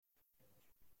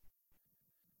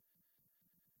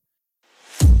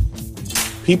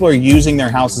people are using their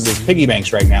houses as piggy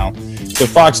banks right now. So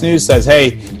Fox News says,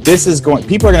 hey,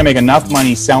 people are going to make enough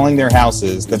money selling their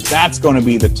houses that's going to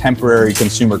be the temporary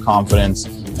consumer confidence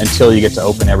until you get to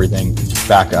open everything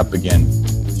back up again.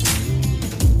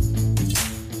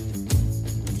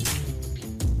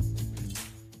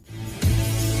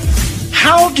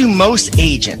 How do most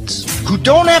agents who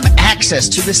don't have access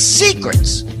to the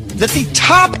secrets that the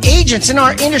top agents in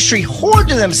our industry hoard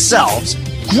to themselves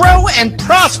grow and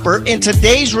prosper in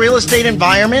today's real estate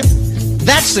environment?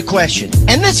 That's the question,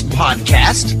 and this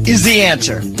podcast is the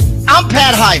answer. I'm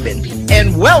Pat Hiban,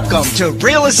 and welcome to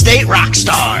Real Estate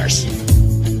Rockstars.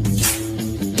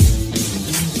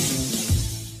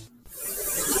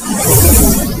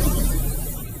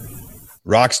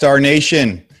 Rockstar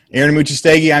Nation, Aaron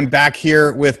Amuchastegui, I'm back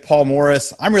here with Paul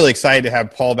Morris. I'm really excited to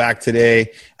have Paul back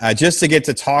today just to get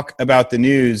to talk about the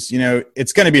news. You know,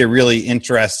 it's going to be a really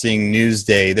interesting news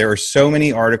day. There are so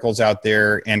many articles out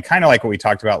there, and kind of like what we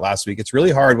talked about last week, it's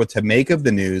really hard what to make of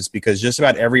the news because just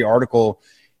about every article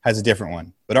has a different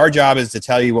one. But our job is to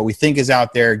tell you what we think is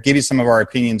out there, give you some of our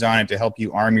opinions on it to help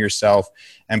you arm yourself.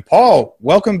 And Paul,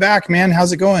 welcome back, man.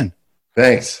 How's it going?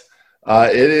 Thanks.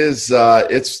 It's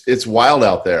wild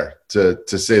out there to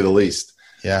say the least.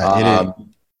 Yeah, it is.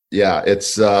 Yeah,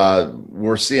 it's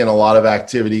we're seeing a lot of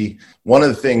activity. One of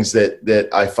the things that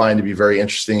I find to be very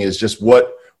interesting is just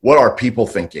what are people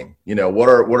thinking? You know, what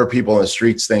are people in the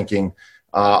streets thinking?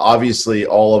 Obviously,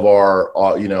 all of our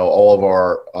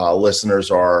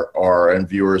listeners and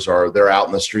viewers they're out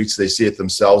in the streets. They see it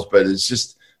themselves, but it's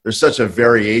just there's such a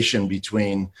variation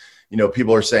between, you know,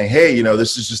 people are saying, hey, you know,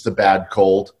 this is just a bad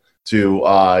cold, to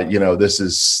you know, this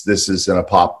is an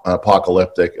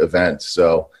apocalyptic event.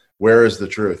 So where is the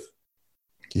truth?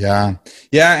 Yeah,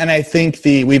 and I think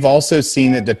we've also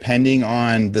seen that depending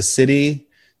on the city,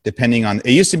 it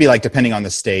used to be like depending on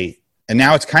the state, and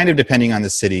now it's kind of depending on the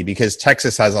city because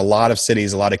Texas has a lot of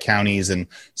cities, a lot of counties, and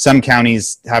some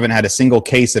counties haven't had a single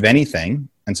case of anything,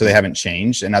 and so they haven't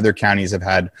changed, and other counties have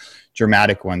had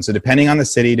dramatic ones. So depending on the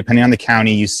city, depending on the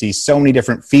county, you see so many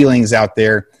different feelings out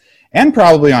there. And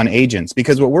probably on agents,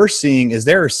 because what we're seeing is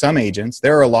there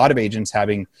are a lot of agents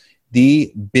having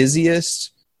the busiest,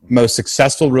 most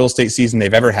successful real estate season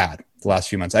they've ever had the last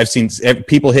few months. I've seen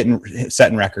people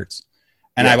setting records.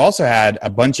 And I've also had a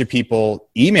bunch of people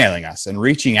emailing us and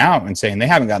reaching out and saying they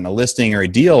haven't gotten a listing or a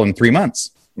deal in 3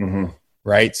 months. Mm-hmm.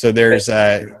 Right? So there's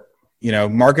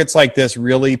markets like this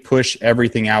really push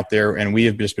everything out there, and we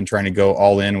have just been trying to go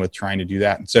all in with trying to do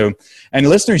that. And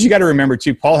listeners, you got to remember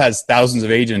too, Paul has thousands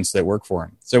of agents that work for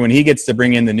him. So when he gets to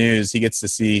bring in the news, he gets to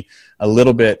see a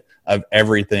little bit of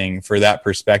everything for that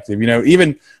perspective. You know,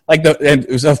 even and it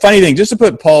was a funny thing, just to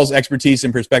put Paul's expertise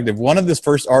in perspective, one of the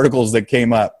first articles that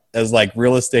came up as like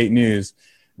real estate news,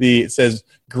 it says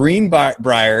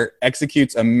Greenbrier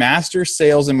executes a master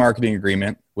sales and marketing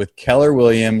agreement with Keller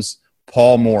Williams,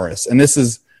 Paul Morris. And I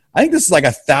think this is like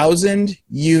 1,000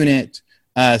 unit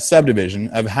subdivision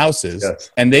of houses.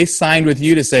 Yes. And they signed with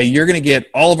you to say, you're going to get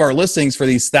all of our listings for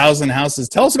these 1,000 houses.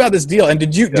 Tell us about this deal. And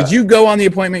did you go on the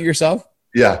appointment yourself?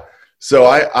 Yeah. So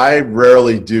I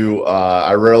rarely do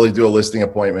a listing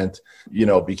appointment, you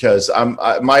know, because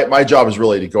my job is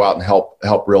really to go out and help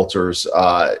realtors,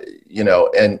 you know,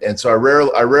 and so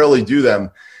I rarely do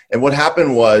them. And what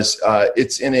happened was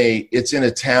it's in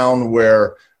a town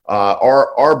where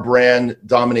our brand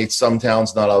dominates some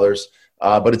towns, not others,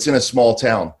 but it's in a small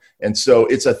town. And so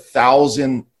it's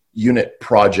 1,000 unit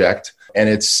project, and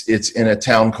it's in a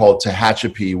town called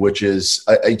Tehachapi, which is,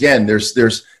 again, there's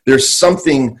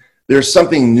something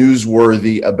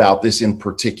newsworthy about this in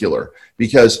particular,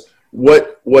 because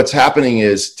what's happening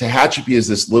is Tehachapi is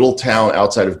this little town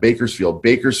outside of Bakersfield.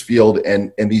 Bakersfield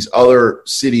and these other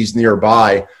cities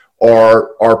nearby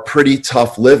are pretty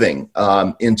tough living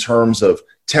in terms of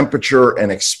temperature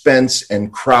and expense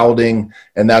and crowding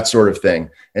and that sort of thing.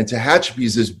 And Tehachapi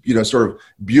is this, you know, sort of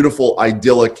beautiful,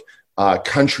 idyllic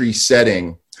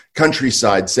countryside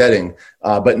setting,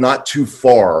 but not too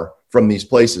far from these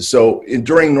places. So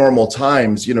during normal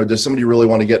times, you know, does somebody really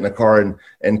want to get in a car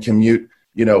and commute,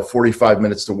 you know, 45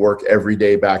 minutes to work every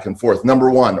day back and forth? Number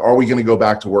one, are we going to go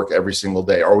back to work every single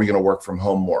day? Are we going to work from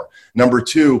home more? Number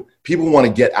two, people want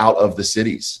to get out of the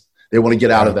cities. They want to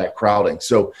get out of that crowding.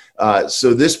 So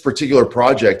this particular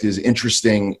project is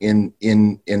interesting in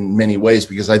many ways,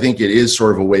 because I think it is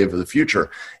sort of a wave of the future.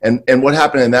 And what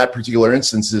happened in that particular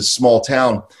instance is small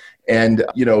town. And,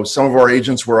 you know, some of our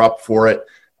agents were up for it.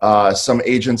 Some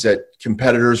agents at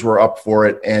competitors were up for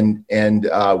it. And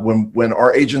when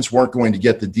our agents weren't going to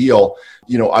get the deal,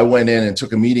 you know, I went in and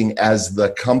took a meeting as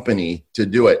the company to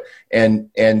do it.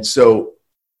 And so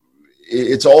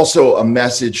it's also a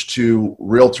message to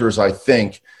realtors, I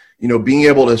think, being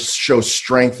able to show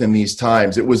strength in these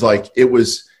times. It was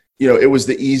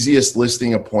the easiest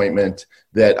listing appointment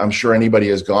that I'm sure anybody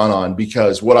has gone on,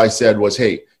 because what I said was,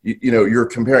 hey, you're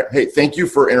comparing, hey, thank you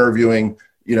for interviewing,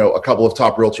 a couple of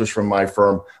top realtors from my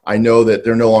firm. I know that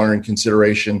they're no longer in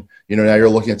consideration. Now you're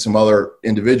looking at some other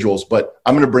individuals, but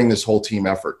I'm going to bring this whole team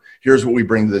effort. Here's what we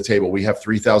bring to the table. We have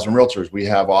 3,000 realtors. We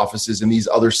have offices in these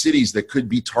other cities that could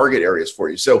be target areas for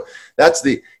you. So that's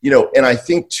and I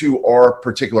think to our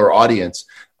particular audience,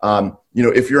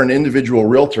 if you're an individual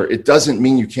realtor, it doesn't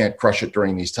mean you can't crush it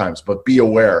during these times, but be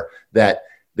aware that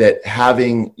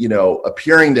having,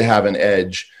 appearing to have an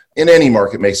edge in any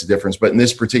market makes a difference. But in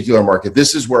this particular market,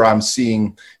 this is where I'm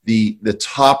seeing the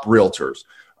top realtors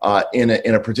in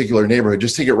a particular neighborhood.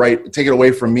 Just take it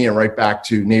away from me and right back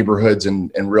to neighborhoods and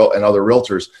other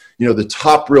realtors. The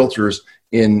top realtors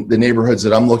in the neighborhoods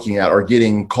that I'm looking at are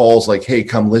getting calls like, hey,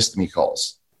 come list me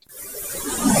calls.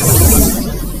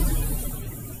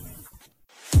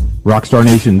 Rockstar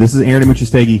Nation, this is Aaron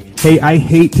Amuchastegui. Hey, I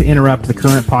hate to interrupt the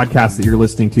current podcast that you're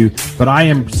listening to, but I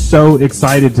am so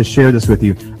excited to share this with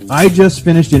you. I just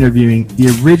finished interviewing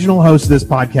the original host of this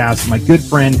podcast, my good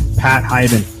friend, Pat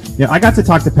Hyben. I got to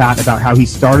talk to Pat about how he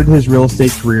started his real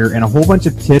estate career and a whole bunch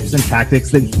of tips and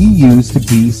tactics that he used to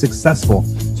be successful.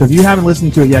 So if you haven't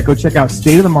listened to it yet, go check out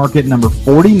State of the Market number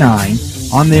 49.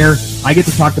 On there, I get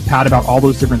to talk to Pat about all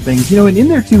those different things. And in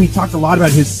there too, he talked a lot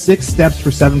about his 6 Steps for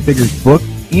 7 Figures book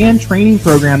and training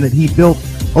program that he built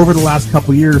over the last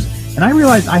couple years. And I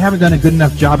realized I haven't done a good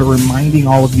enough job of reminding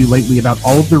all of you lately about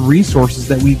all of the resources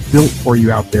that we've built for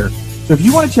you out there. So if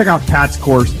you want to check out Pat's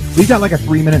course, we've got like a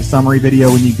 3-minute summary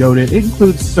video when you go to it. It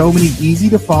includes so many easy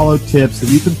to follow tips that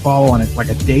you can follow on it like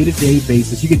a day-to-day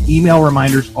basis. You get email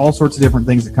reminders, all sorts of different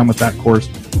things that come with that course.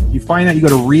 You find that, you go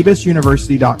to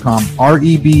rebusuniversity.com,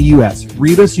 R-E-B-U-S,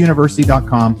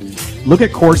 rebusuniversity.com. Look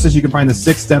at courses. You can find the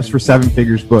 6 Steps for 7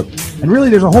 Figures book. And really,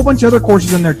 there's a whole bunch of other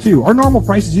courses in there too. Our normal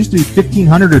prices used to be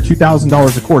 $1,500 or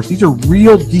 $2,000 a course. These are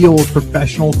real deal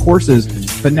professional courses.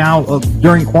 But now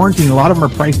during quarantine, a lot of them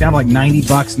are priced down to like $90,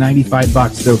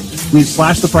 $95. So we've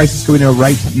slashed the prices because we know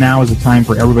right now is a time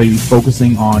for everybody to be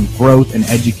focusing on growth and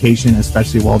education,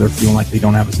 especially while they're feeling like they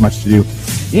don't have as much to do.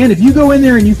 And if you go in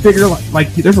there and you figure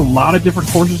like there's a lot of different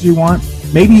courses you want,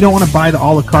 maybe you don't want to buy the a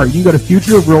la carte. You can go to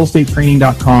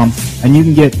futureofrealestatetraining.com and you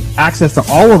can get access to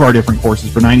all of our different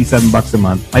courses for $97 a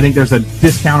month. I think there's a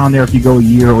discount on there if you go a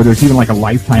year, or there's even like a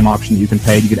lifetime option you can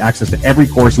pay to get access to every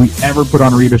course we ever put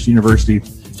on Rebus University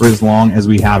for as long as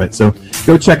we have it. So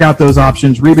go check out those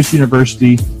options, Rebus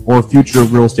University or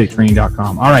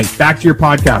futureofrealestatetraining.com. All right, back to your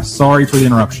podcast. Sorry for the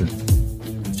interruption.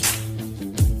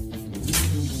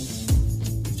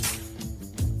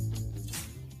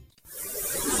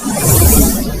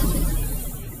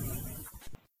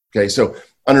 Okay, so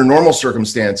under normal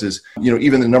circumstances,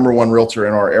 even the number one realtor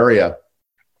in our area,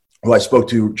 who I spoke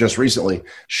to just recently,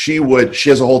 she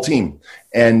has a whole team,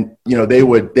 and they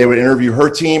would interview her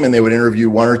team, and they would interview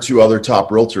 1 or 2 other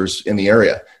top realtors in the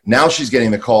area. Now she's getting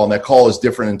the call, and that call is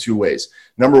different in 2 ways.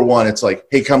 Number one, it's like,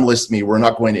 hey, come list me. We're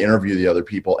not going to interview the other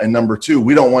people. And number 2,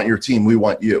 we don't want your team. We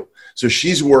want you. So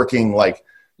she's working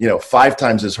 5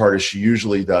 times as hard as she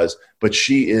usually does, but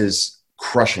she is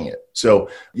crushing it. So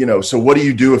what do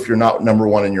you do if you're not number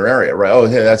one in your area, right? Oh,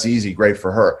 hey, that's easy. Great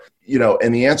for her.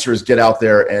 And the answer is get out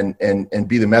there and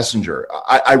be the messenger.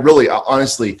 I really,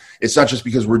 honestly, it's not just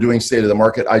because we're doing State of the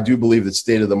Market. I do believe that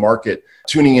State of the Market,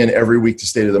 tuning in every week to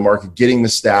State of the Market, getting the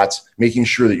stats, making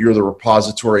sure that you're the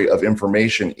repository of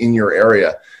information in your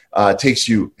area, takes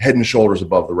you head and shoulders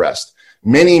above the rest.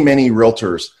 Many, many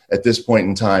realtors at this point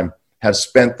in time have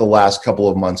spent the last couple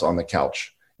of months on the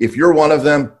couch. If you're one of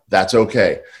them, that's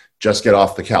okay. Just get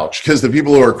off the couch, because the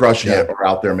people who are crushing it are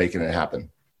out there making it happen.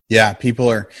 Yeah,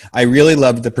 I really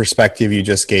loved the perspective you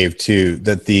just gave too,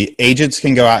 that the agents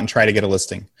can go out and try to get a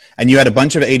listing. And you had a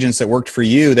bunch of agents that worked for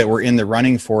you that were in the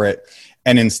running for it.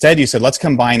 And instead you said, let's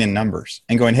combine in numbers,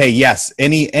 and going, hey, yes,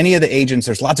 any of the agents,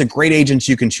 there's lots of great agents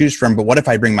you can choose from, but what if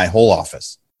I bring my whole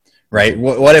office, right?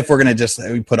 What if we're going to just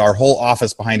put our whole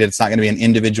office behind it? It's not going to be an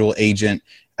individual agent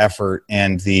effort.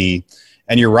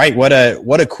 And you're right. What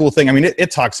a cool thing. I mean,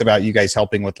 it talks about you guys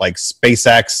helping with like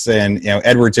SpaceX and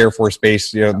Edwards Air Force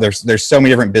Base. There's so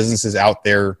many different businesses out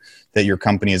there that your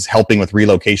company is helping with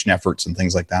relocation efforts and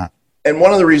things like that. And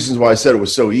one of the reasons why I said it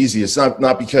was so easy, it's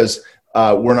not because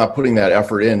we're not putting that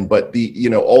effort in, but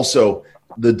also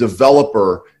the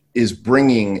developer is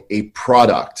bringing a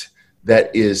product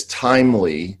that is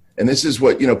timely, and this is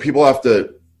what people have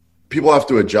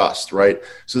to adjust, right?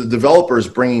 So the developer is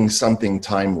bringing something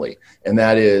timely, and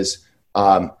that is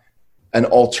an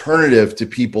alternative to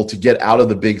people to get out of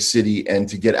the big city and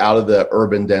to get out of the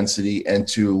urban density and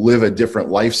to live a different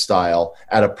lifestyle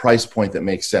at a price point that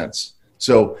makes sense.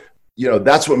 So,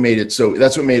 that's what made it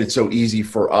so easy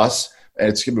for us. And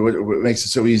it's what makes it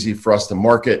so easy for us to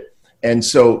market. And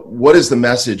so what is the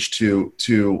message to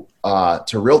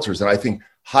realtors? And I think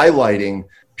highlighting,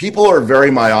 people are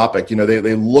very myopic.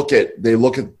 They look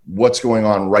at what's going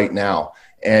on right now,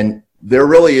 and there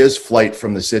really is flight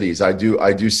from the cities. I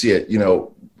do see it,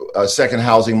 a second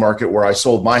housing market where I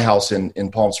sold my house in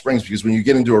Palm Springs, because when you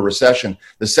get into a recession,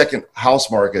 the second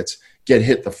house markets get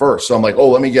hit the first. So I'm like,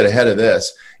 let me get ahead of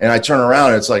this. And I turn around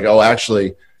and it's like,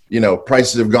 actually,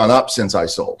 prices have gone up since I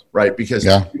sold, right? Because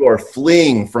people are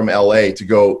fleeing from LA to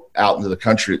go out into the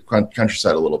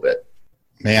countryside a little bit.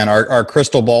 Man, our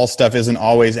crystal ball stuff isn't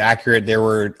always accurate.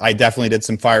 I definitely did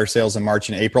some fire sales in March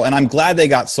and April, and I'm glad they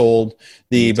got sold.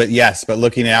 But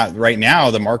looking at right now,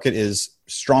 the market is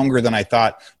stronger than I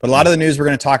thought. But a lot of the news we're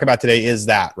going to talk about today is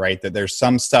that there's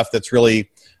some stuff that's really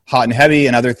hot and heavy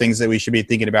and other things that we should be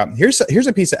thinking about. Here's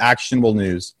a piece of actionable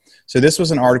news. So this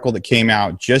was an article that came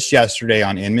out just yesterday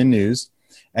on Inman News,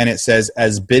 and it says,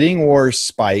 as bidding wars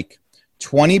spike,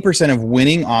 20% of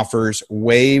winning offers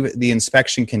waive the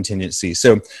inspection contingency.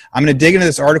 So I'm going to dig into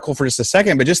this article for just a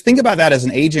second, but just think about that as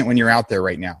an agent when you're out there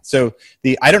right now. So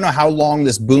I don't know how long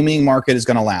this booming market is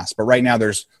going to last, but right now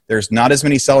there's not as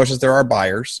many sellers as there are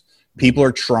buyers. People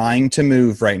are trying to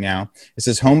move right now. It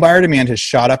says home buyer demand has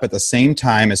shot up at the same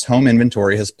time as home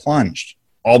inventory has plunged,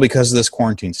 all because of this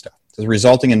quarantine stuff. It's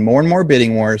resulting in more and more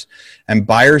bidding wars and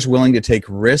buyers willing to take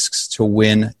risks to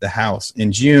win the house.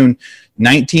 In June,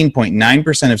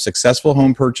 19.9% of successful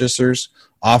home purchasers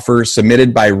offers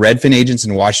submitted by Redfin agents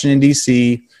in Washington,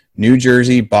 D.C., New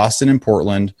Jersey, Boston, and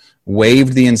Portland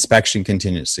waived the inspection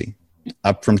contingency,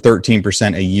 up from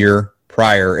 13% a year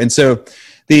prior. And so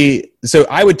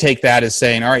I would take that as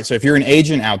saying, all right, so if you're an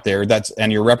agent out there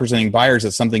and you're representing buyers,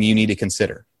 that's something you need to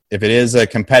consider. If it is a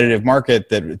competitive market,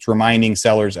 that it's reminding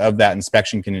sellers of that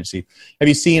inspection contingency. Have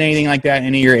you seen anything like that?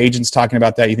 Any of your agents talking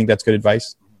about that? You think that's good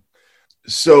advice?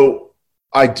 So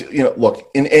look,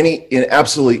 in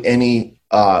absolutely any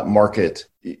market,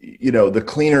 the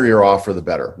cleaner your offer, the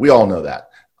better. We all know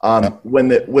that. When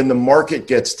the market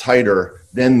gets tighter,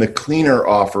 then the cleaner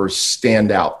offers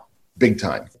stand out big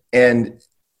time. And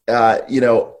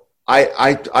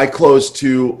I closed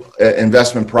 2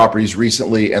 investment properties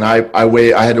recently, and I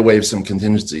had to waive some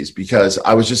contingencies because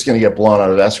I was just going to get blown out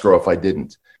of escrow if I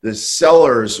didn't. The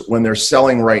sellers, when they're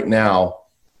selling right now,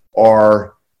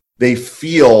 they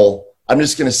feel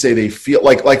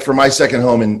like for my second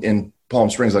home in Palm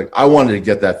Springs, like I wanted to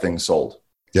get that thing sold.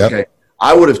 Yep. Okay.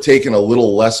 I would have taken a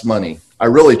little less money. I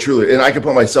really, truly, and I can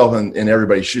put myself in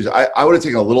everybody's shoes. I would have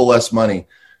taken a little less money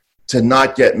to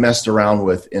not get messed around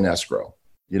with in escrow.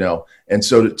 And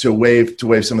so to waive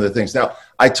some of the things. Now,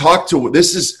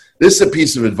 this is a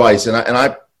piece of advice,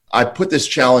 and I put this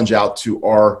challenge out to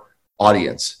our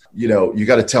audience. You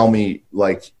got to tell me,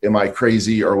 like, am I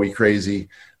crazy? Are we crazy?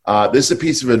 This is a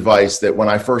piece of advice that when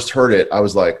I first heard it, I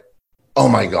was like, oh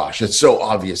my gosh, it's so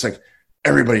obvious. Like,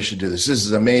 everybody should do this. This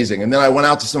is amazing. And then I went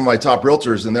out to some of my top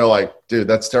realtors, and they're like, dude,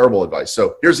 that's terrible advice.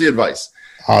 So here's the advice.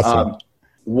 Awesome.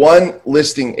 One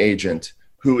listing agent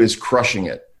who is crushing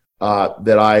it,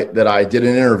 that I did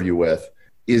an interview with,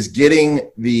 is getting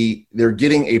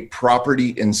a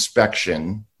property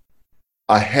inspection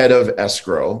ahead of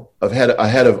escrow,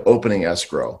 ahead of opening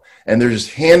escrow, and they're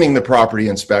just handing the property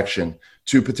inspection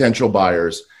to potential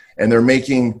buyers, and they're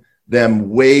making them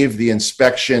waive the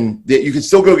inspection. That you can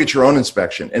still go get your own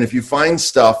inspection, and if you find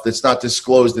stuff that's not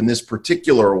disclosed in this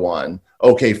particular one,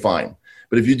 okay, fine.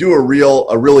 But if you do a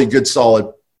really good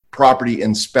solid property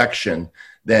inspection,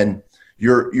 then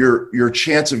your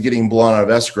chance of getting blown out of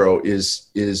escrow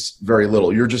is very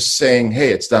little. You're just saying,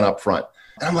 hey, it's done up front.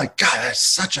 And I'm like, God, that's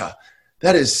such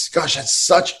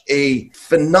a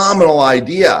phenomenal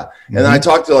idea. Mm-hmm. And then I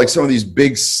talked to like some of these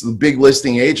big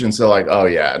listing agents. They're like, oh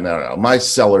yeah, no, my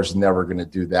seller's never going to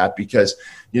do that because,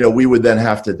 we would then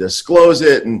have to disclose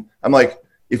it. And I'm like,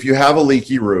 if you have a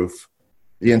leaky roof,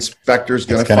 the inspector's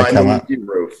going to find the leaky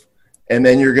roof. And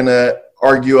then you're going to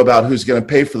argue about who's going to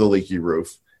pay for the leaky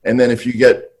roof. And then if you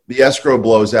get the escrow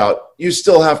blows out, you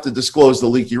still have to disclose the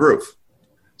leaky roof.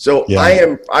 So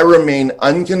yeah. I remain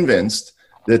unconvinced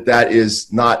that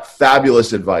is not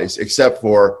fabulous advice, except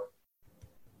for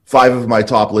 5 of my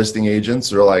top listing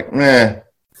agents are like, meh.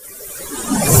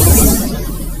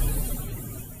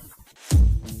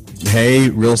 Hey,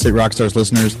 Real Estate Rockstars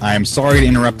listeners, I am sorry to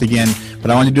interrupt again.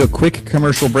 But I want to do a quick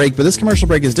commercial break. But this commercial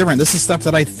break is different. This is stuff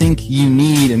that I think you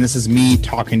need, and this is me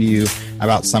talking to you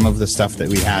about some of the stuff that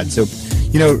we had. So,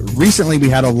 recently we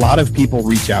had a lot of people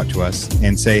reach out to us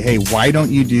and say, hey, why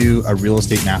don't you do a real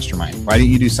estate mastermind? Why don't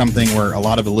you do something where a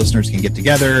lot of the listeners can get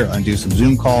together and do some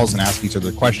Zoom calls and ask each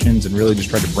other questions and really just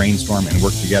try to brainstorm and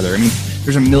work together? I mean,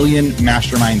 there's a million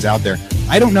masterminds out there.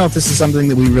 I don't know if this is something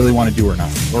that we really want to do or not,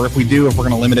 or if we do, if we're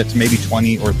going to limit it to maybe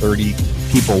 20 or 30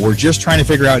 people. We're just trying to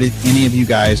figure out if any of you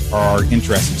guys are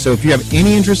interested. So if you have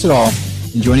any interest at all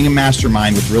in joining a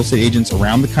mastermind with real estate agents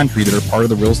around the country that are part of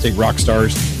the Real Estate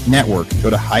Rockstars network, go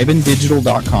to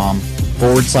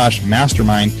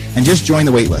hibandigital.com/mastermind and just join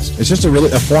the wait list. It's just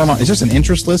it's just an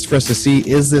interest list for us to see,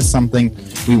 is this something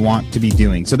we want to be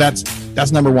doing? So that's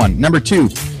number one. Number two,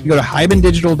 you go to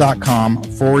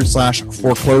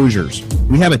hibandigital.com/foreclosures.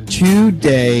 We have a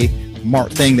 2-day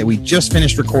thing that we just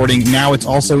finished recording. Now it's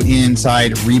also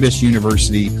inside Rebus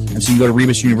University, and so you can go to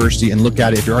Rebus University and look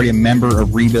at it. If you're already a member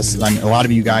of Rebus, a lot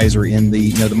of you guys are in the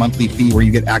the monthly fee where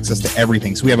you get access to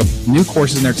everything. So we have new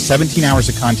courses in there, 17 hours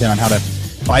of content on how to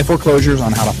buy foreclosures,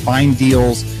 on how to find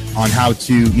deals, on how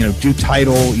to do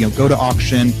title, go to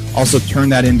auction, also turn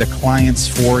that into clients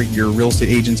for your real estate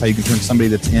agents, how you can turn somebody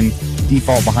that's in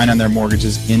default behind on their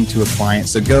mortgages into a client.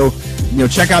 So go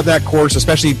check out that course,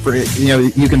 especially for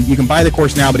you can buy the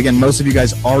course now, but again, most of you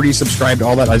guys already subscribed to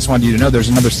all that. I just wanted you to know there's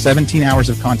another 17 hours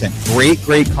of content, great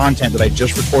content that I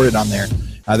just recorded on there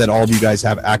that all of you guys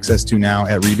have access to now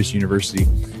at Rebus University.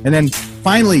 And then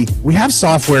finally, we have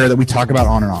software that we talk about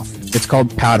on and off. It's called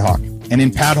Padhawk. And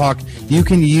in Padhawk, you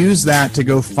can use that to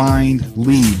go find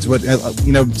leads.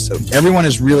 Everyone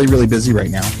is really, really busy right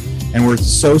now. And we're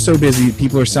so busy.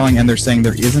 People are selling and they're saying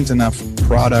there isn't enough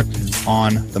product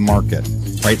on the market,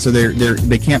 right? So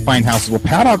they can't find houses. Well,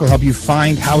 Padhawk will help you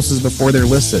find houses before they're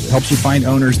listed. It helps you find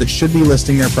owners that should be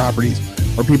listing their properties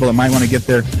or people that might want to get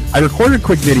there. I recorded a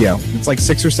quick video. It's like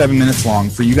 6 or 7 minutes long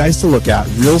for you guys to look at,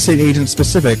 real estate agent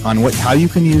specific, on how you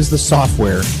can use the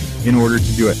software in order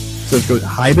to do it. So let's go to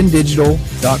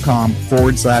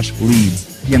hibandigital.com/leads.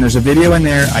 Again, there's a video in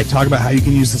there. I talk about how you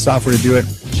can use the software to do it.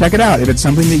 Check it out. If it's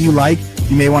something that you like,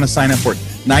 you may want to sign up for it.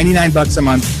 $99 a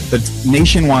month. That's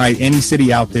nationwide, any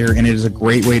city out there, and it is a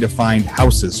great way to find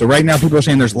houses. So right now, people are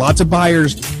saying there's lots of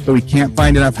buyers, but we can't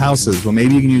find enough houses. Well,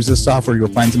 maybe you can use this software to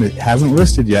go find somebody that hasn't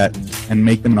listed yet and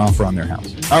make them an offer on their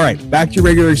house. All right, back to your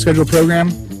regularly scheduled program.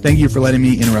 Thank you for letting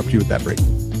me interrupt you with that break.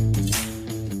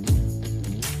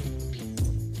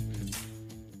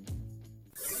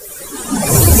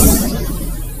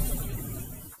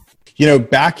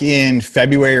 Back in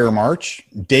February or March,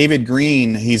 David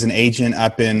Green, he's an agent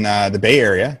up in the Bay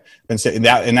Area,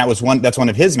 that's one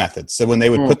of his methods. So when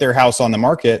they would put their house on the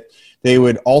market, they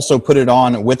would also put it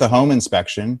on with a home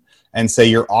inspection and say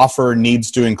your offer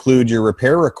needs to include your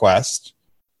repair request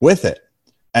with it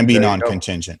and be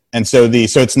non-contingent. And so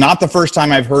it's not the first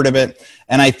time I've heard of it.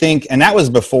 And I think, and that was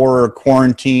before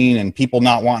quarantine and people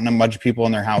not wanting a bunch of people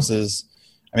in their houses.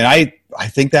 I mean, I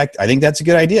think that's a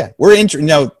good idea.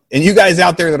 And you guys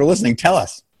out there that are listening, tell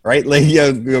us, right?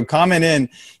 Comment in,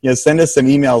 send us some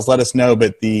emails, let us know.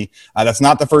 But that's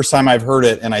not the first time I've heard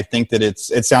it, and I think that it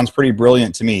sounds pretty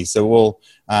brilliant to me. So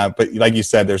but like you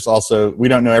said, there's also, we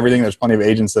don't know everything. There's plenty of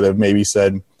agents that have maybe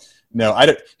said, no.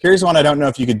 Here's one I don't know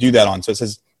if you could do that on. So it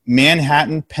says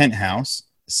Manhattan penthouse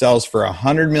sells for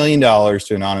 $100 million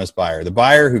to anonymous buyer. The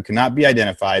buyer, who cannot be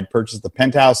identified, purchased the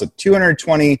penthouse at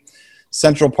 220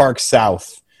 Central Park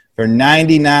South for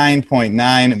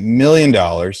 $99.9 million,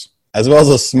 as well as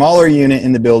a smaller unit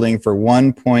in the building for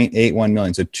 $1.81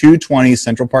 million. So 220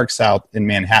 Central Park South in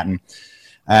Manhattan.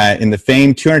 In the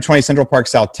famed 220 Central Park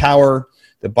South Tower,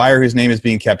 the buyer, whose name is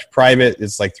being kept private,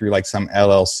 is through some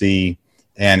LLC,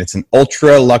 and it's an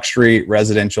ultra luxury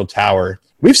residential tower.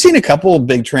 We've seen a couple of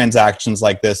big transactions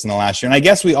like this in the last year, and I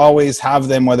guess we always have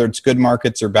them, whether it's good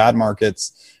markets or bad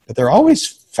markets, but they're always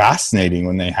fascinating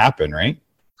when they happen, right?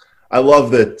 I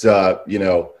love that,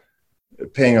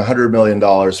 paying $100 million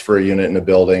for a unit in a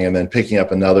building and then picking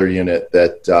up another unit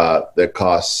that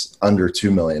costs under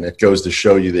 $2 million. It goes to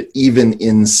show you that even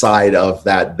inside of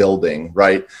that building,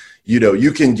 right?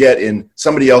 You can get in,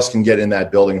 somebody else can get in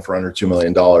that building for under $2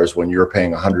 million when you're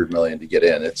paying $100 million to get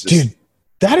in. It's just, dude,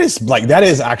 that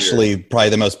is actually probably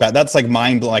the most bad. That's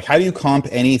mind blowing. How do you comp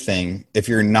anything if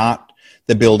you're not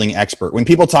the building expert? When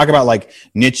people talk about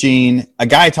niching, a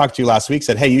guy I talked to last week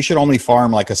said, hey, you should only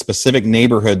farm a specific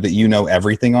neighborhood that you know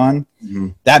everything on. Mm-hmm.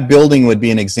 That building would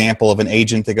be an example of an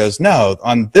agent that goes, no,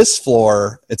 on this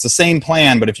floor, it's the same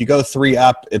plan, but if you go 3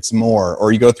 up, it's more,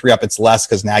 or you go 3 up, it's less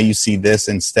because now you see this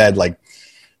instead. That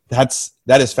is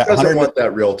doesn't want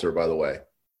that realtor, by the way.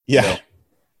 Yeah.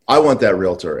 I want that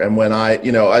realtor. And when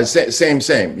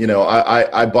same, you know,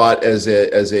 I bought as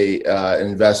an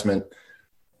investment,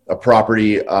 a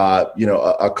property, you know,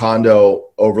 a condo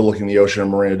overlooking the ocean in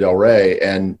Marina del Rey.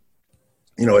 And,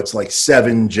 you know, it's like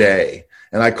 7J.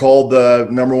 And I called the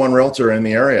number one realtor in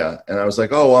the area. And I was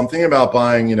like, oh, well, I'm thinking about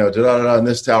buying, you know, in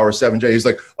this tower, 7J. He's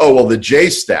like, oh, well, the J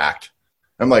stacked.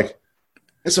 I'm like,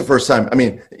 it's the first time. I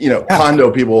mean, you know,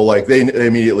 condo people, like they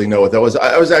immediately know what that was.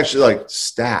 I was actually like,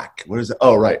 stack. What is that?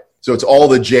 Oh, right. So it's all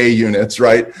the J units,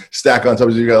 right? Stack on top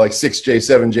of you got like 6J,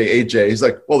 7J, 8J. He's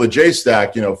like, well, the J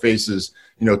stack, you know, faces,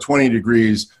 you know, 20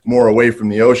 degrees more away from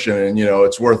the ocean, and, you know,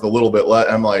 it's worth a little bit less.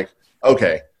 I'm like,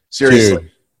 okay, seriously.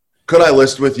 Dude. Could I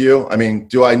list with you? I mean,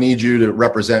 do I need you to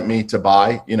represent me to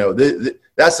buy? You know,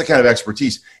 that's the kind of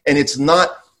expertise. And it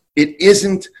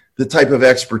isn't the type of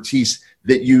expertise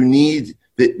that you need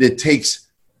that takes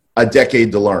a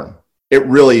decade to learn. It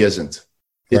really isn't.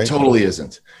 It totally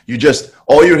isn't.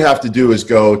 All you'd have to do is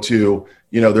go to,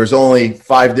 you know, there's only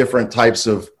 5 different types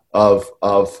of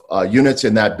units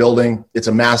in that building. It's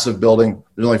a massive building.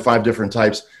 There's only 5 different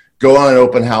types. Go on an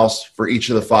open house for each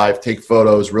of the 5, take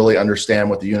photos, really understand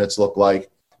what the units look like.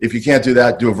 If you can't do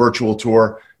that, do a virtual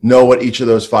tour, know what each of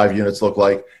those 5 units look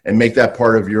like, and make that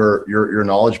part of your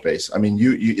knowledge base. I mean,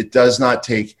 it does not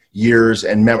take years,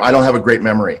 and I don't have a great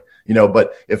memory, you know,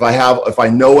 but if I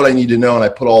know what I need to know and I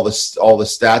put all the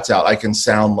stats out, I can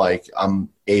sound like I'm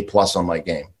A+ on my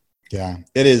game. Yeah,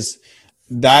 it is.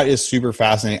 That is super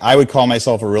fascinating. I would call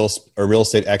myself a real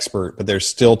estate expert, but there's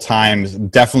still times,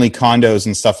 definitely condos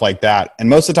and stuff like that. And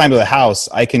most of the time with a house,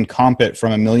 I can comp it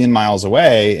from 1,000,000 miles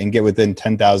away and get within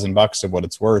 $10,000 of what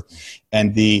it's worth.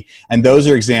 And those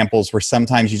are examples where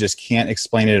sometimes you just can't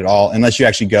explain it at all unless you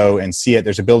actually go and see it.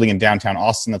 There's a building in downtown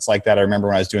Austin that's like that. I remember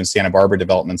when I was doing Santa Barbara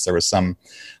developments, there was some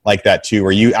like that too,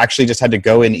 where you actually just had to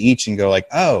go in each and go like,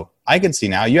 oh, I can see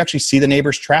now. You actually see the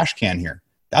neighbor's trash can here.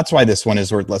 That's why this one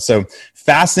is worth less. So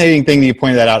fascinating thing that you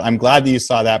pointed that out. I'm glad that you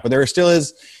saw that, but there still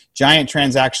is giant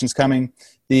transactions coming.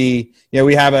 We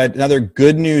have another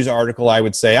good news article, I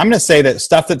would say. I'm going to say that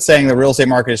stuff that's saying the real estate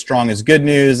market is strong is good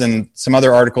news, and some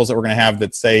other articles that we're going to have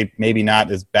that say maybe not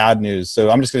is bad news. So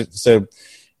I'm just going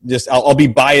to, I'll be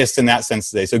biased in that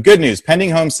sense today. So good news, pending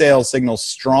home sales signals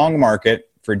strong market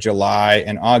for July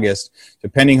and August. So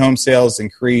pending home sales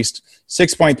increased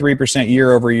 6.3%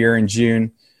 year over year in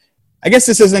June. I guess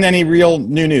this isn't any real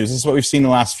new news. This is what we've seen the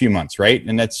last few months, right?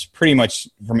 And that's pretty much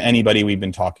from anybody we've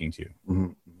been talking to. Mm-hmm.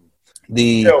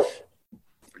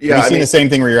 Have you seen the same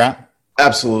thing where you're at?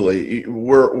 Absolutely.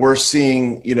 We're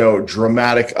seeing, you know,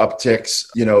 dramatic upticks.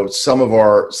 You know, some of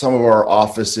our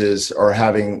offices are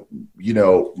having, you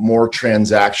know, more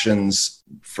transactions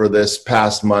for this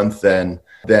past month than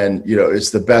you know, it's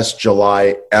the best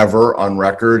July ever on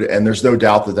record. And there's no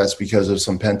doubt that that's because of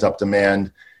some pent up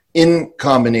demand, in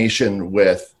combination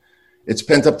with it's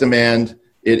pent-up demand,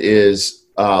 it is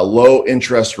low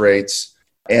interest rates,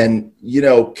 and, you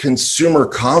know, consumer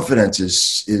confidence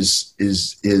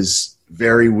is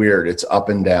very weird. It's up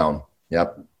and down.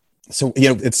 Yep. So, you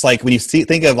know, it's like when you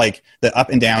think of like the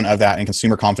up and down of that and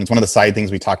consumer confidence, one of the side things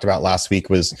we talked about last week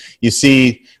was you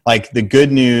see like the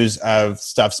good news of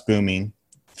stuff's booming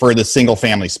for the single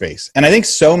family space. And I think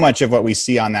so much of what we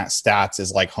see on that stats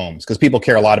is like homes, because people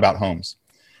care a lot about homes.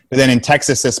 But then in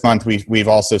Texas this month, we've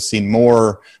also seen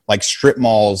more like strip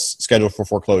malls scheduled for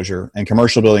foreclosure and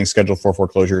commercial buildings scheduled for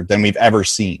foreclosure than we've ever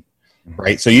seen,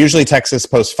 right? So usually Texas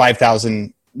posts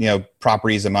 5,000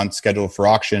 properties a month scheduled for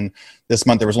auction. This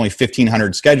month there was only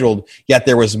 1,500 scheduled, yet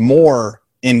there was more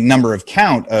in number of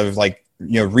count of like,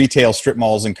 you know, retail strip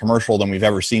malls and commercial than we've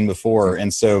ever seen before.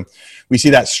 And so we see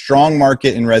that strong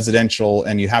market in residential,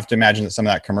 and you have to imagine that some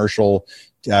of that commercial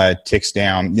ticks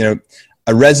down. You know,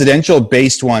 a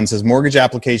residential-based one says mortgage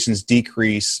applications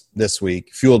decrease this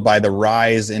week, fueled by the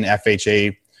rise in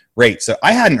FHA rates. So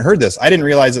I hadn't heard this. I didn't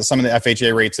realize that some of the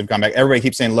FHA rates have gone back. Everybody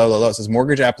keeps saying low, low, low. It says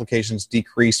mortgage applications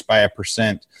decreased by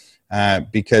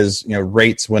 1% because, you know,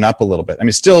 rates went up a little bit. I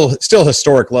mean, still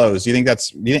historic lows. Do you think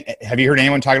have you heard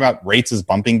anyone talking about rates is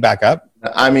bumping back up?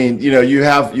 I mean, you know, you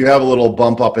have a little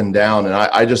bump up and down, and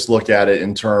I just look at it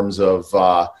in terms of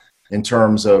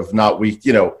not weak,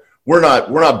 you know. We're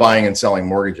not buying and selling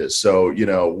mortgages. So, you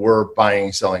know, we're buying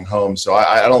and selling homes. So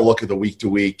I don't look at the week to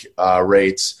week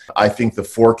rates. I think the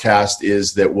forecast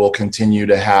is that we'll continue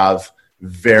to have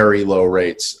very low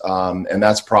rates. And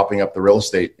that's propping up the real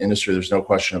estate industry. There's no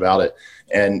question about it.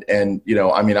 And, you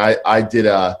know, I mean, I did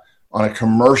on a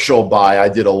commercial buy, I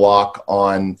did a lock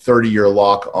on 30-year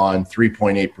lock on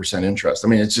 3.8% interest. I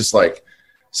mean, it's just like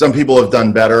some people have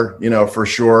done better, you know, for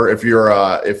sure. If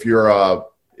you're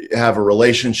have a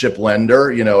relationship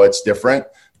lender, you know, it's different,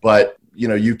 but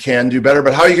you can do better,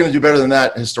 but how are you going to do better than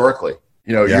that historically?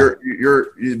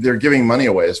 They're giving money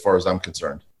away as far as I'm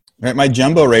concerned. Right, my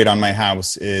jumbo rate on my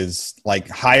house is like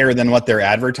higher than what they're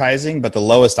advertising, but the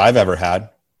lowest I've ever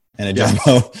had in a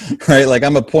jumbo, right? Like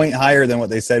I'm a point higher than what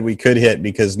they said we could hit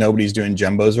because nobody's doing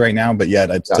jumbos right now, but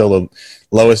yet it's still the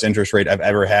lowest interest rate I've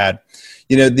ever had.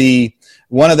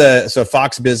 So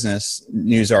Fox Business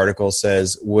news article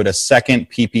says, would a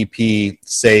second PPP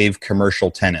save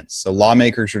commercial tenants? So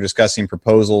lawmakers are discussing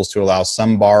proposals to allow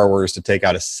some borrowers to take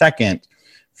out a second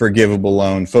forgivable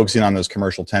loan, focusing on those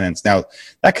commercial tenants. Now,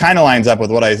 that kind of lines up with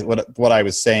what I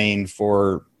was saying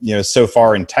for so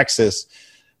far in Texas.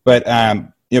 But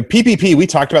PPP, we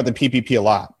talked about the PPP a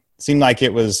lot. It seemed like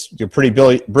it was pretty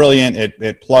brilliant.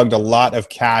 It plugged a lot of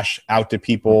cash out to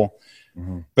people.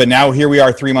 Mm-hmm. But now here we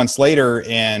are 3 months later,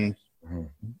 and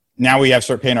now we have to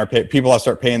start paying people have to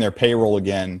start paying their payroll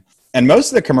again. And most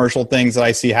of the commercial things that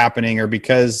I see happening are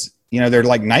because they're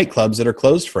like nightclubs that are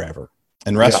closed forever.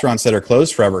 And restaurants that are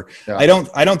closed forever. Yeah. I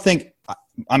don't think,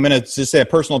 I'm going to just say a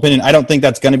personal opinion, I don't think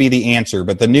that's going to be the answer.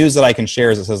 But the news that I can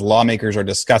share is it says lawmakers are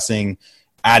discussing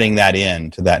adding that in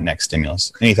to that next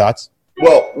stimulus. Any thoughts?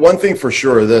 Well, one thing for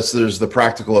sure, there's the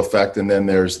practical effect, and then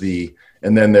there's the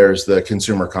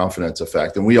consumer confidence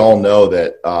effect. And we all know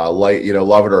that,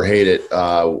 love it or hate it,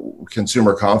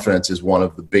 consumer confidence is one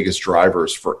of the biggest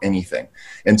drivers for anything.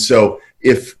 And so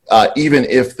even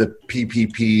if the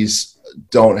PPPs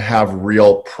don't have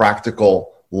real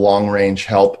practical long-range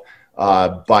help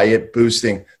by it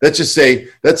boosting. Let's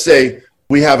say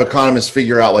we have economists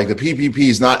figure out like the PPP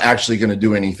is not actually going to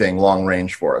do anything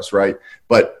long-range for us, right?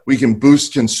 But we can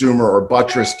boost consumer or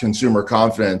buttress consumer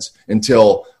confidence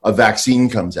until a vaccine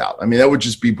comes out. I mean, that would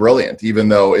just be brilliant, even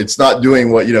though it's not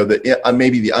doing what,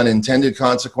 maybe the unintended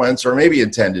consequence, or maybe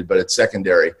intended, but it's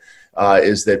secondary,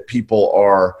 is that people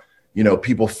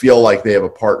feel like they have a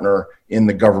partner in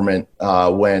the government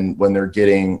when they're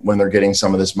getting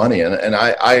some of this money. And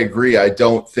I agree. I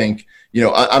don't think,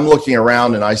 I'm looking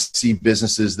around and I see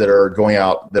businesses that are going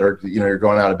out you're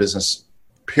going out of business,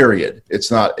 period. It's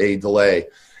not a delay.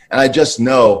 And I just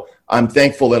know I'm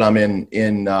thankful that I'm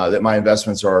in that my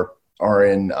investments are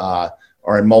in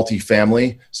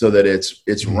multifamily, so that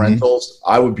it's rentals.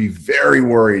 I would be very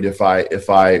worried if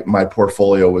my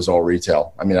portfolio was all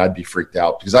retail. I mean, I'd be freaked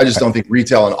out because I just don't think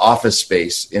retail and office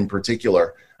space in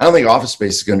particular, I don't think office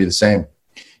space is going to be the same.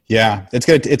 Yeah, it's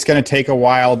going to take a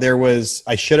while.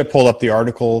 I should have pulled up the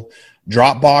article.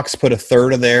 Dropbox put a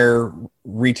third of their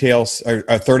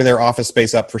office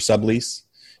space up for sublease.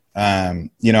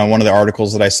 One of the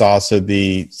articles that I saw.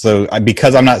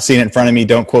 Because I'm not seeing it in front of me,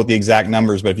 don't quote the exact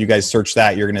numbers, but if you guys search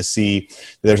that, you're going to see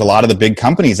there's a lot of the big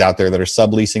companies out there that are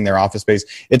subleasing their office space.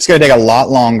 It's going to take a lot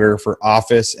longer for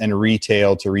office and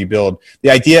retail to rebuild. The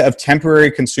idea of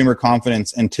temporary consumer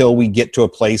confidence until we get to a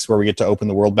place where we get to open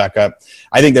the world back up,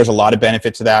 I think there's a lot of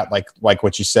benefit to that. Like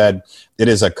what you said, it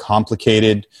is a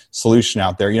complicated solution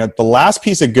out there. The last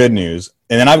piece of good news,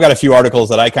 and then I've got a few articles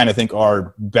that I kind of think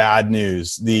are bad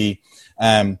news.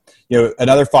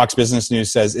 Another Fox Business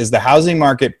News says, is the housing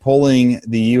market pulling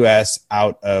the U.S.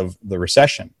 out of the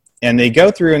recession? And they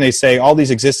go through and they say all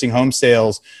these existing home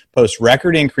sales post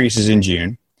record increases in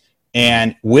June.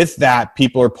 And with that,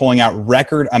 people are pulling out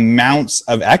record amounts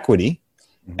of equity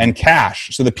and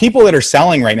cash. So the people that are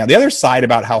selling right now, the other side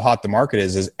about how hot the market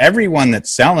is everyone that's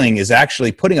selling is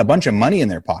actually putting a bunch of money in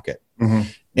their pocket. Mm-hmm.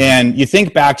 And you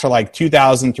think back to like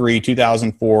 2003,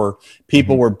 2004,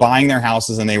 people were buying their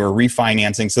houses and they were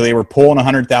refinancing. So they were pulling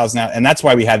 100,000 out. And that's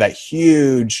why we had that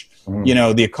huge,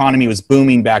 the economy was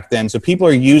booming back then. So people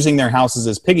are using their houses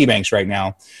as piggy banks right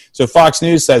now. So Fox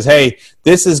News says, hey,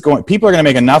 people are going to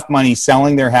make enough money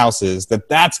selling their houses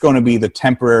that's going to be the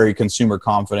temporary consumer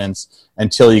confidence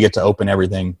until you get to open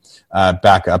everything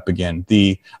back up again.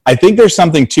 I think there's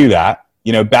something to that.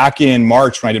 Back in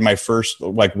March when I did my first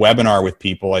webinar with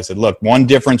people, I said, look, one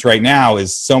difference right now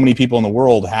is so many people in the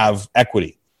world have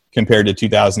equity compared to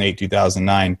 2008,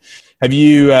 2009. Have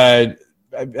you, I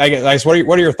guess, what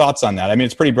are your thoughts on that? I mean,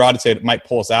 it's pretty broad to say it might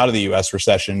pull us out of the U.S.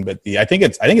 recession, but I think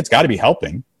it's got to be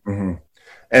helping. Mm-hmm.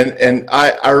 And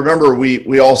I remember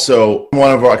we also,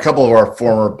 a couple of our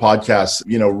former podcasts,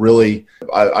 really,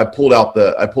 I pulled out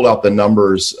the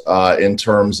numbers in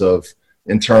terms of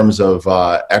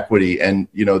equity, and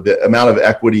the amount of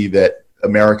equity that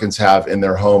Americans have in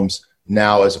their homes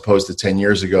now as opposed to 10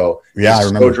 years ago is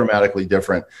so dramatically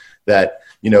different that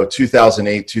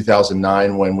 2008,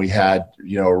 2009, when we had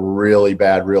a really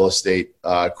bad real estate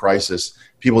crisis,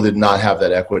 people did not have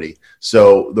that equity.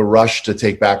 So the rush to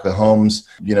take back the homes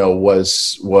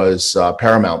was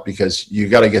paramount, because you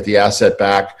got to get the asset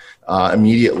back.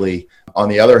 immediately. On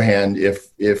the other hand,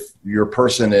 if your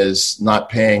person is not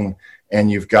paying and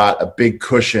you've got a big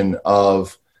cushion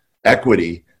of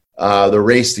equity, the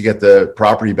race to get the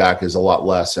property back is a lot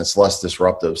less, and it's less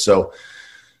disruptive. So,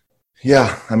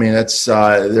 yeah, I mean, it's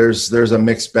there's a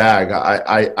mixed bag.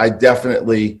 I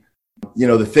definitely,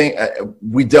 the thing,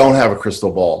 we don't have a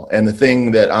crystal ball, and the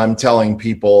thing that I'm telling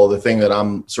people, the thing that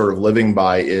I'm sort of living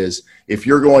by is, if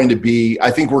you're going to be,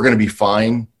 I think we're going to be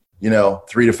fine.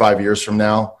 3 to 5 years from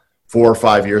now, 4 or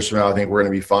 5 years from now, I think we're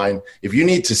going to be fine. If you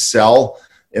need to sell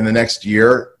in the next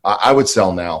year, I would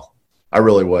sell now. I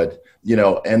really would.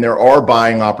 And there are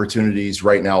buying opportunities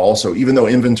right now also, even though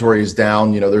inventory is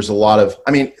down. There's a lot of,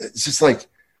 it's just like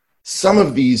some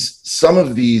of these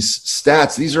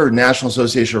stats, these are National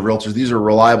Association of Realtors, these are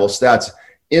reliable stats.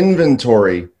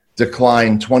 Inventory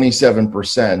declined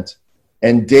 27%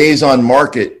 and days on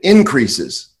market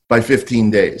increases by 15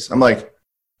 days. I'm like,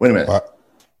 wait a minute.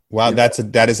 Wow.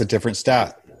 That is a different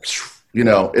stat.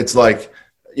 It's like,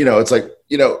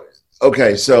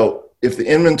 okay, so if the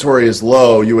inventory is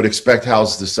low, you would expect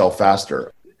houses to sell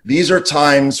faster. These are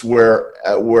times where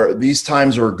these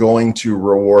times are going to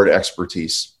reward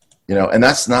expertise, and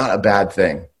that's not a bad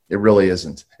thing. It really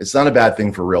isn't. It's not a bad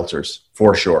thing for realtors,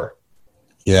 for sure.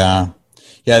 Yeah.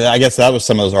 I guess that was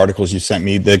some of those articles you sent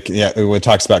me. It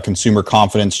talks about consumer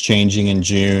confidence changing in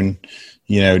June,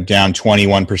 down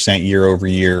 21% year over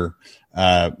year.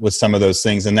 With some of those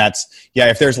things. And that's,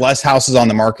 if there's less houses on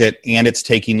the market and it's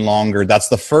taking longer, that's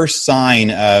the first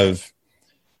sign of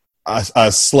a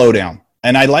slowdown.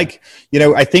 And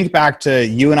I think back to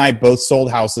you and I both sold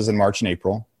houses in March and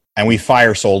April, and we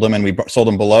fire sold them, and we sold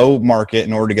them below market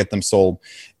in order to get them sold.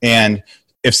 And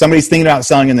if somebody's thinking about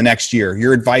selling in the next year,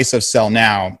 your advice of sell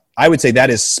now, I would say that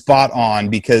is spot on,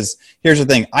 because here's the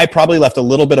thing. I probably left a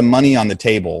little bit of money on the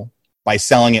table by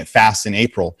selling it fast in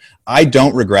April. I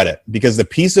don't regret it, because the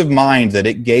peace of mind that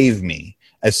it gave me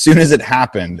as soon as it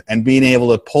happened, and being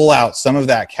able to pull out some of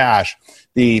that cash,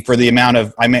 for the amount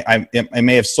of, I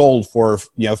may have sold for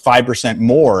 5%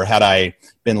 more had I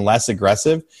been less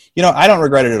aggressive. I don't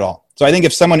regret it at all. So I think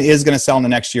if someone is going to sell in the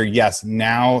next year, yes,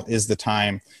 now is the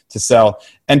time to sell.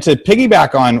 And to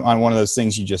piggyback on one of those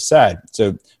things you just said,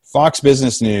 so Fox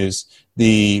Business News,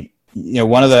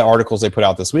 one of the articles they put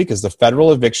out this week is the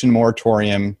federal eviction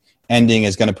moratorium ending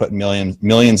is going to put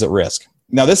millions at risk.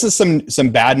 Now, this is some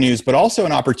bad news, but also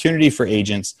an opportunity for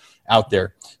agents out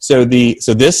there. So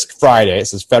this Friday, it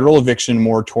says federal eviction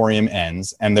moratorium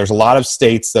ends, and there's a lot of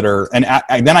states that are. And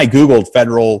then I Googled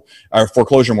federal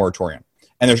foreclosure moratorium,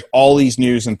 and there's all these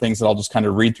news and things that I'll just kind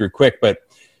of read through quick. But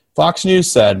Fox News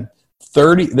said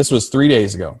this was 3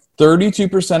 days ago.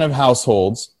 32% of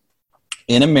households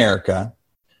in America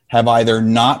have either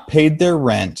not paid their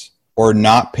rent or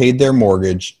not paid their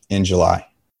mortgage in July.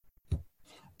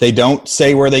 They don't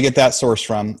say where they get that source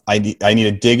from. I need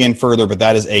to dig in further, but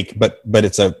that is but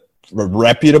it's a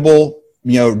reputable,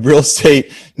 real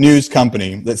estate news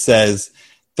company that says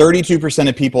 32%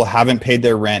 of people haven't paid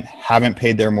their rent, haven't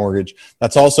paid their mortgage.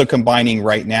 That's also combining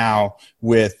right now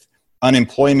with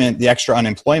unemployment. The extra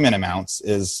unemployment amounts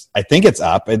is, I think it's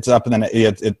up. It's up, and then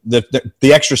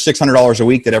the extra $600 a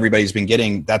week that everybody's been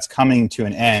getting, that's coming to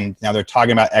an end. Now they're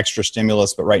talking about extra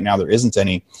stimulus, but right now there isn't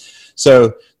any.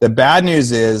 So the bad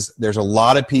news is there's a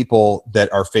lot of people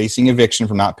that are facing eviction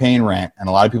from not paying rent, and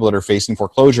a lot of people that are facing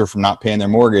foreclosure from not paying their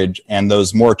mortgage, and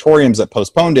those moratoriums that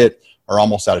postponed it are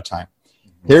almost out of time.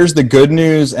 Here's the good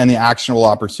news and the actionable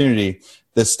opportunity.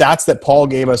 The stats that Paul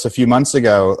gave us a few months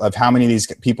ago of how many of these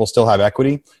people still have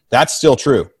equity, that's still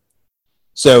true.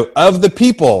 So of the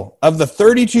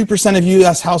 32% of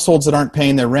U.S. households that aren't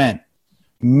paying their rent,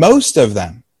 most of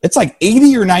them, it's like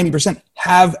 80 or 90%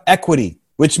 have equity,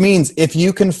 which means if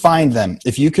you can find them,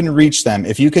 if you can reach them,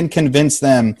 if you can convince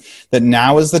them that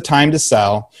now is the time to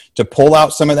sell, to pull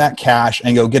out some of that cash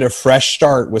and go get a fresh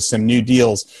start with some new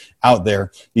deals out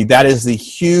there, that is the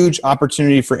huge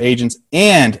opportunity for agents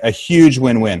and a huge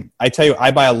win-win. I tell you,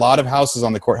 I buy a lot of houses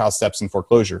on the courthouse steps in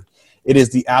foreclosure. It is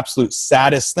the absolute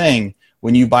saddest thing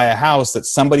when you buy a house that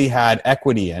somebody had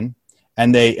equity in,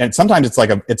 and sometimes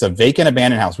it's a vacant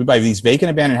abandoned house. We buy these vacant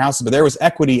abandoned houses, but there was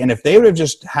equity, and if they would have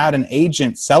just had an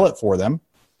agent sell it for them,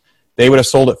 they would have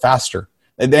sold it faster,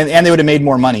 and they would have made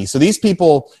more money. So these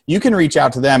people, you can reach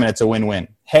out to them, and it's a win-win.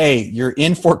 Hey, you're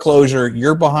in foreclosure,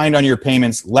 you're behind on your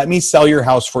payments. Let me sell your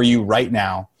house for you right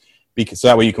now, so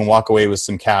that way you can walk away with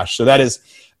some cash. So that is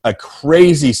a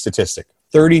crazy statistic,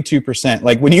 32%.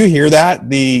 Like when you hear that,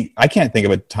 I can't think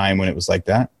of a time when it was like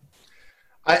that.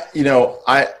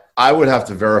 I would have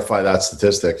to verify that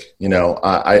statistic.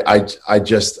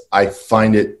 I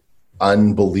find it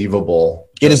unbelievable.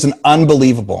 It is an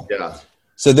unbelievable. Yeah.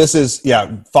 So this is,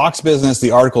 Fox Business,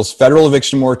 the article's federal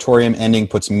eviction moratorium ending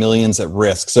puts millions at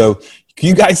risk. So can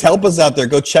you guys help us out there?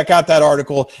 Go check out that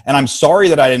article. And I'm sorry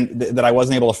that I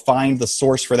wasn't able to find the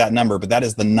source for that number, but that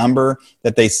is the number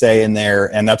that they say in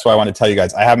there. And that's why I want to tell you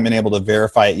guys, I haven't been able to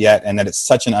verify it yet, and that it's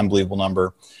such an unbelievable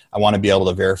number. I want to be able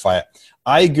to verify it.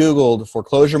 I Googled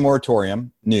foreclosure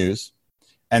moratorium news.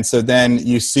 And so then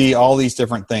you see all these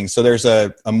different things. So there's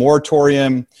a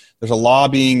moratorium. There's a law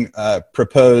being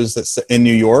proposed that's in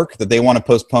New York that they want to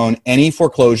postpone any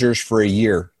foreclosures for a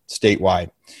year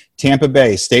statewide. Tampa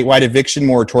Bay, statewide eviction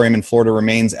moratorium in Florida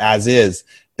remains as is.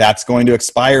 That's going to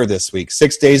expire this week.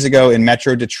 6 days ago in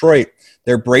Metro Detroit,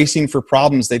 they're bracing for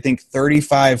problems. They think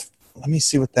 35, let me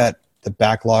see what the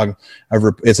backlog of,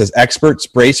 it says experts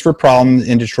brace for problems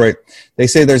in Detroit. They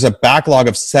say there's a backlog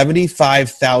of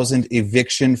 75,000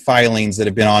 eviction filings that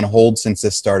have been on hold since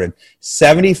this started.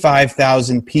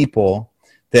 75,000 people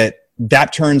that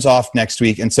turns off next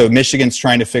week. And so Michigan's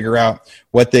trying to figure out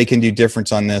what they can do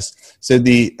different on this. So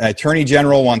the Attorney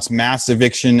General wants mass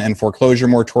eviction and foreclosure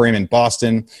moratorium in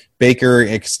Boston. Baker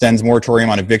extends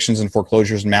moratorium on evictions and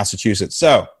foreclosures in Massachusetts.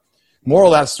 So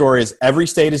moral of that story is every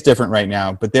state is different right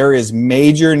now, but there is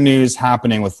major news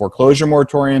happening with foreclosure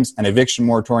moratoriums and eviction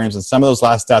moratoriums. And some of those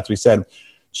last stats we said,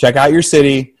 check out your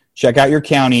city, check out your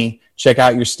county, check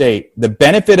out your state. The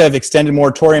benefit of extended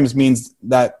moratoriums means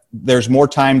that there's more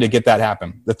time to get that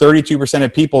happen. The 32%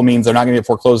 of people means they're not going to get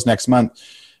foreclosed next month,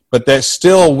 but there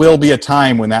still will be a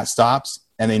time when that stops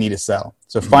and they need to sell.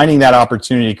 So finding that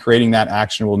opportunity, creating that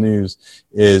actionable news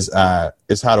is how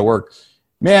to work.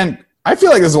 Man, I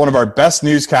feel like this is one of our best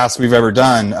newscasts we've ever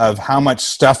done of how much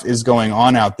stuff is going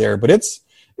on out there, but it's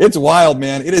wild,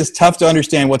 man. It is tough to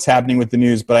understand what's happening with the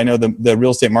news, but I know the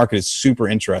real estate market is super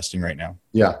interesting right now.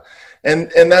 Yeah.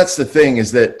 And that's the thing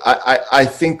is that I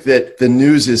think that the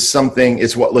news is something,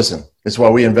 it's why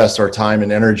we invest our time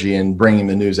and energy in bringing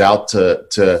the news out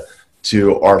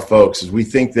to our folks, is we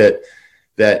think that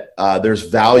there's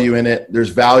value in it. There's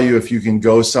value if you can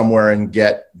go somewhere and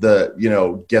get the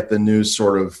news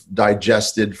sort of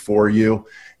digested for you.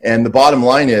 And the bottom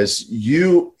line is,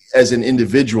 you as an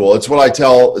individual, it's what I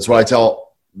tell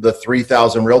the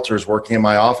 3,000 realtors working in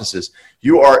my offices.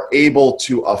 You are able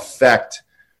to affect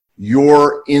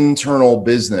your internal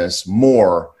business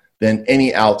more than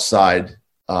any outside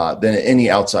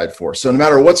force. So no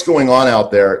matter what's going on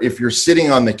out there, if you're sitting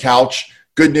on the couch,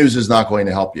 good news is not going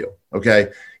to help you. Okay.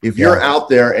 If you're out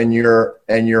there and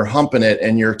you're humping it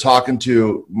and you're talking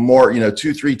to more,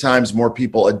 2-3 times more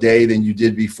people a day than you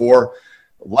did before,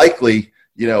 likely,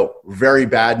 very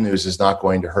bad news is not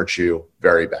going to hurt you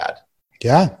very bad.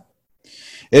 Yeah.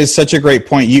 It is such a great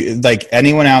point. You, like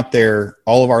anyone out there,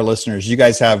 all of our listeners, you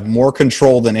guys have more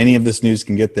control than any of this news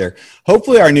can get there.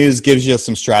 Hopefully our news gives you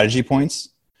some strategy points,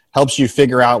 helps you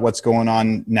figure out what's going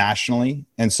on nationally,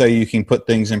 and so you can put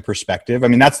things in perspective. I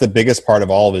mean, that's the biggest part of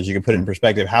all of it, is you can put it in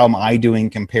perspective. How am I doing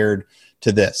compared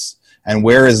to this? And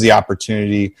where is the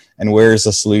opportunity, and where is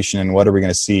the solution, and what are we going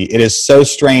to see? It is so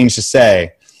strange to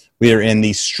say we are in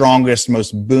the strongest,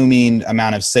 most booming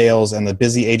amount of sales, and the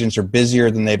busy agents are busier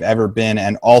than they've ever been,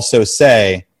 and also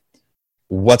say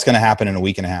what's going to happen in a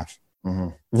week and a half. Mm-hmm.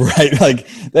 Right? Like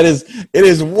it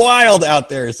is wild out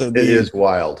there. So it is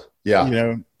wild.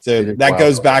 Yeah. So that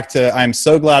goes back to, I'm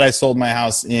so glad I sold my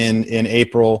house in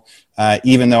April,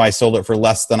 even though I sold it for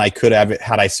less than I could have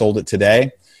had I sold it today,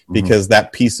 because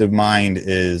that peace of mind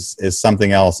is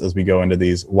something else as we go into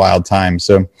these wild times.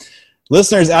 So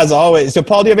listeners, as always, so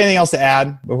Paul, do you have anything else to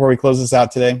add before we close this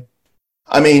out today?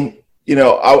 I mean,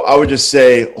 I would just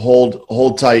say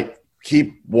hold tight,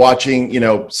 keep watching,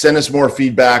 send us more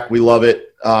feedback. We love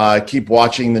it. Keep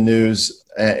watching the news,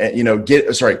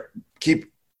 keep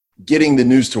getting the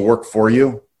news to work for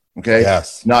you. Okay.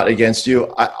 Yes. Not against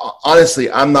you. Honestly,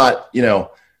 I'm not,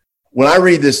 when I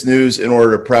read this news in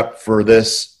order to prep for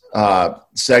this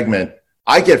segment,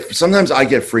 sometimes I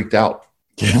get freaked out.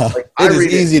 Yeah. Like, it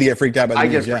is easy to get freaked out by the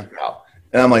news. I get freaked out.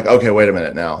 And I'm like, okay, wait a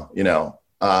minute now,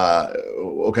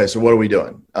 okay, so what are we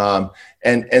doing?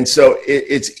 And so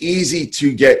it's easy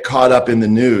to get caught up in the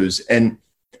news, and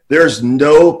there's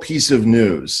no piece of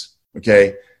news,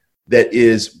 okay, that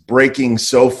is breaking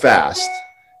so fast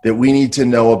that we need to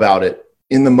know about it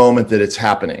in the moment that it's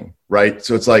happening, right?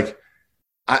 So it's like,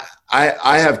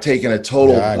 I have taken a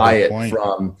total diet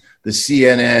from the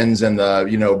CNNs and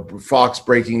the, Fox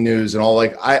breaking news and all.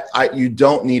 Like, you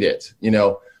don't need it,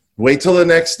 wait till the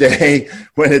next day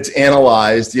when it's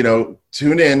analyzed,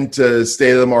 tune in to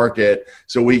State of the Market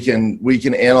so we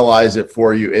can analyze it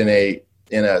for you in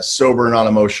a sober,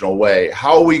 non-emotional way.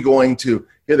 How are we going to,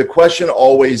 Okay, the question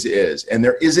always is, and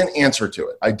there is an answer to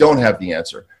it. I don't have the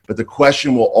answer, but the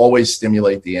question will always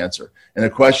stimulate the answer. And the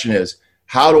question is,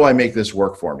 how do I make this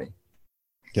work for me?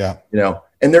 Yeah.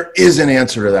 And there is an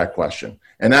answer to that question.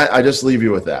 And I just leave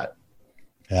you with that.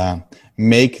 Yeah.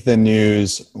 Make the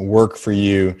news work for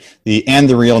you. The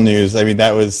real news. I mean,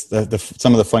 that was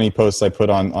some of the funny posts I put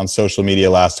on social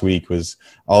media last week was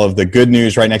all of the good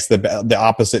news right next to the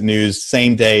opposite news,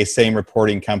 same day, same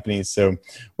reporting companies. So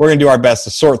we're going to do our best to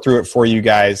sort through it for you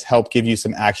guys, help give you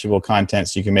some actionable content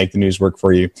so you can make the news work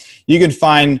for you. You can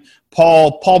find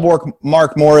Paul Bork,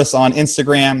 Mark Morris on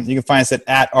Instagram. You can find us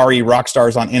at RE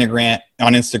Rockstars on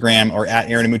Instagram or at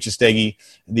Aaron Amuchastegui.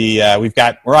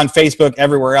 We're on Facebook,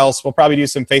 everywhere else. We'll probably do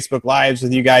some Facebook Lives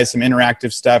with you guys, some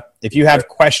interactive stuff. If you have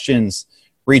questions,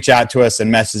 reach out to us and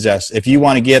message us. If you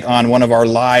want to get on one of our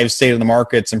live State of the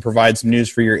Markets and provide some news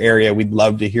for your area, we'd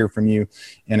love to hear from you.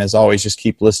 And as always, just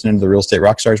keep listening to the Real Estate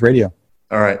Rockstars Radio.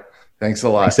 All right. Thanks a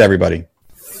lot. Thanks, everybody.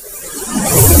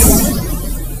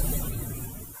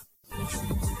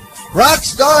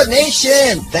 Rockstar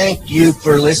Nation, thank you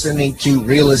for listening to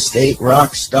Real Estate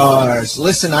Rockstars.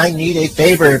 Listen, I need a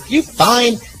favor. If you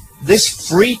find this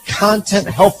free content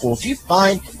helpful, if you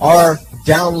find our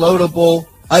downloadable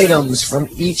items from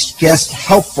each guest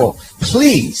helpful,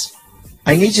 please,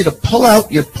 I need you to pull out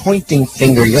your pointing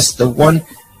finger, yes, the one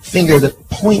finger that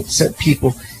points at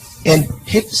people, and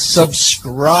hit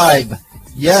subscribe.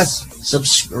 Yes,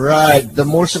 subscribe. The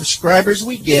more subscribers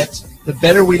we get, the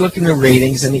better we look in the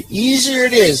ratings, and the easier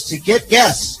it is to get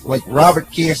guests like Robert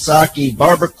Kiyosaki,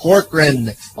 Barbara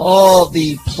Corcoran, all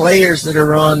the players that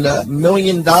are on the $1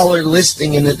 million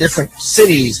listing in the different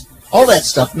cities. All that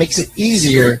stuff makes it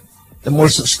easier the more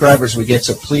subscribers we get,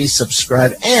 so please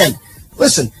subscribe. And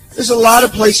listen, there's a lot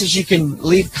of places you can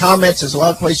leave comments. There's a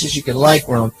lot of places you can like.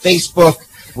 We're on Facebook.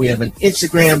 We have an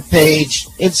Instagram page.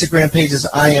 Instagram page is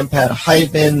I am Pat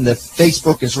Hiban. The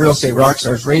Facebook is Real Estate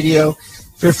Rockstars Radio.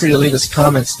 Feel free to leave us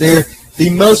comments there. The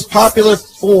most popular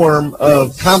form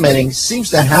of commenting seems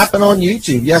to happen on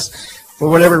YouTube. Yes, for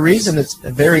whatever reason, it's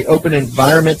a very open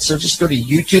environment. So just go to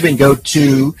YouTube and go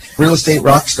to Real Estate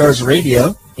Rockstars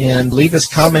Radio and leave us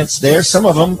comments there. Some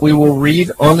of them we will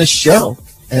read on the show,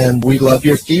 and we love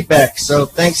your feedback. So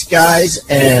thanks, guys,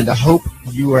 and I hope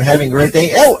you are having a great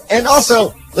day. Oh, and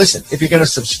also, listen, if you're going to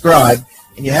subscribe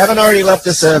and you haven't already left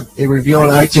us a review on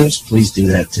iTunes, please do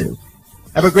that too.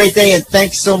 Have a great day, and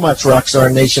thanks so much,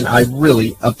 Rockstar Nation. I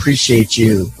really appreciate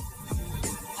you.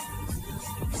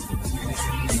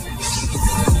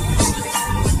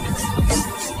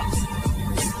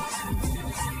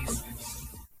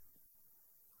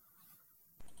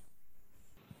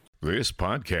 This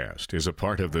podcast is a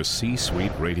part of the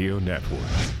C-Suite Radio Network.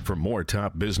 For more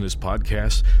top business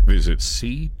podcasts, visit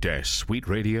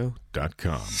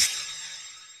c-suiteradio.com.